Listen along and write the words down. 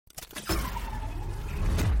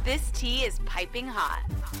This tea is piping hot.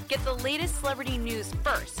 Get the latest celebrity news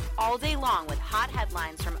first all day long with hot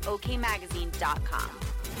headlines from okmagazine.com.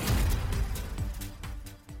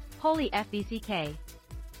 Holy FBCK.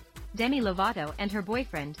 Demi Lovato and her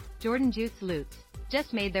boyfriend, Jutes Lutes,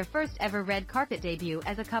 just made their first ever red carpet debut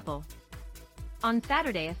as a couple. On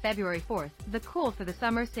Saturday, February 4th, the cool for the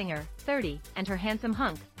summer singer, 30, and her handsome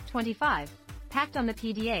hunk, 25, packed on the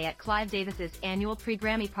PDA at Clive Davis's annual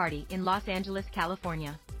Pre-Grammy party in Los Angeles,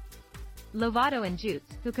 California. Lovato and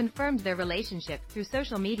Jutes, who confirmed their relationship through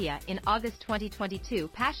social media in August 2022,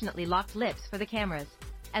 passionately locked lips for the cameras,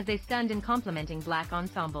 as they stunned in complimenting black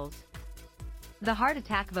ensembles. The Heart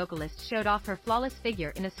Attack vocalist showed off her flawless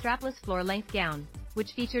figure in a strapless floor-length gown,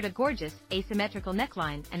 which featured a gorgeous, asymmetrical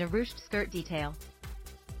neckline and a ruched skirt detail.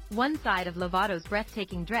 One side of Lovato's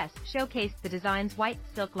breathtaking dress showcased the design's white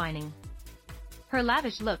silk lining. Her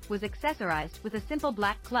lavish look was accessorized with a simple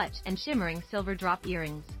black clutch and shimmering silver drop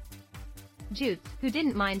earrings. Jutes, who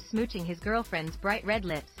didn't mind smooching his girlfriend's bright red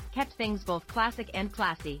lips, kept things both classic and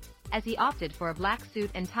classy, as he opted for a black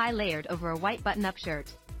suit and tie layered over a white button-up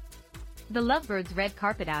shirt. The Lovebirds' red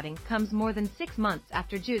carpet outing comes more than 6 months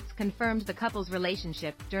after Jutes confirmed the couple's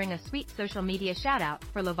relationship during a sweet social media shout-out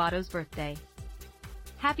for Lovato's birthday.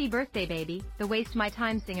 "Happy birthday, baby," the Waste My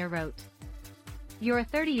Time singer wrote. "You're a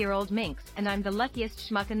 30-year-old minx and I'm the luckiest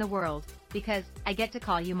schmuck in the world, because I get to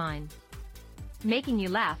call you mine. Making you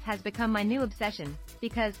laugh has become my new obsession,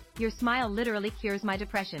 because your smile literally cures my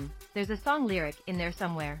depression." There's a song lyric in there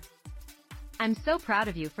somewhere. "I'm so proud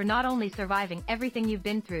of you for not only surviving everything you've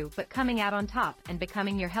been through but coming out on top and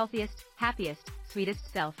becoming your healthiest, happiest,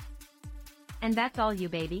 sweetest self. And that's all you,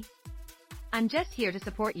 baby. I'm just here to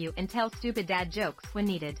support you and tell stupid dad jokes when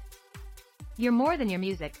needed. You're more than your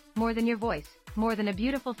music, more than your voice, more than a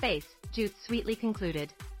beautiful face," Jutes sweetly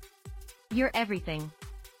concluded. "You're everything.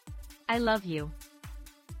 I love you."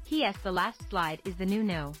 P.S. The last slide is the new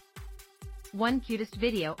no. One cutest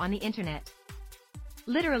video on the internet.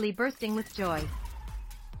 Literally bursting with joy.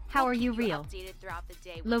 How are you real?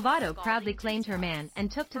 Lovato proudly claimed her man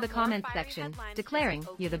and took to the comments section, declaring,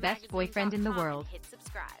 "You're the best boyfriend in the world."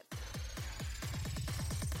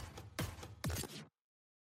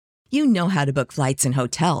 You know how to book flights and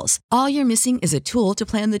hotels. All you're missing is a tool to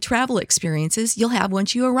plan the travel experiences you'll have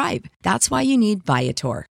once you arrive. That's why you need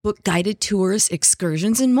Viator. Book guided tours,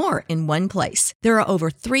 excursions, and more in one place. There are over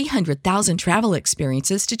 300,000 travel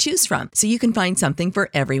experiences to choose from, so you can find something for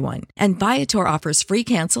everyone. And Viator offers free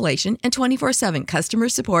cancellation and 24/7 customer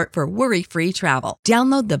support for worry-free travel.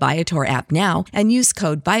 Download the Viator app now and use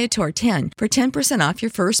code Viator10 for 10% off your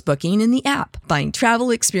first booking in the app. Find travel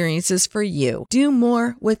experiences for you. Do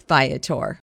more with Viator.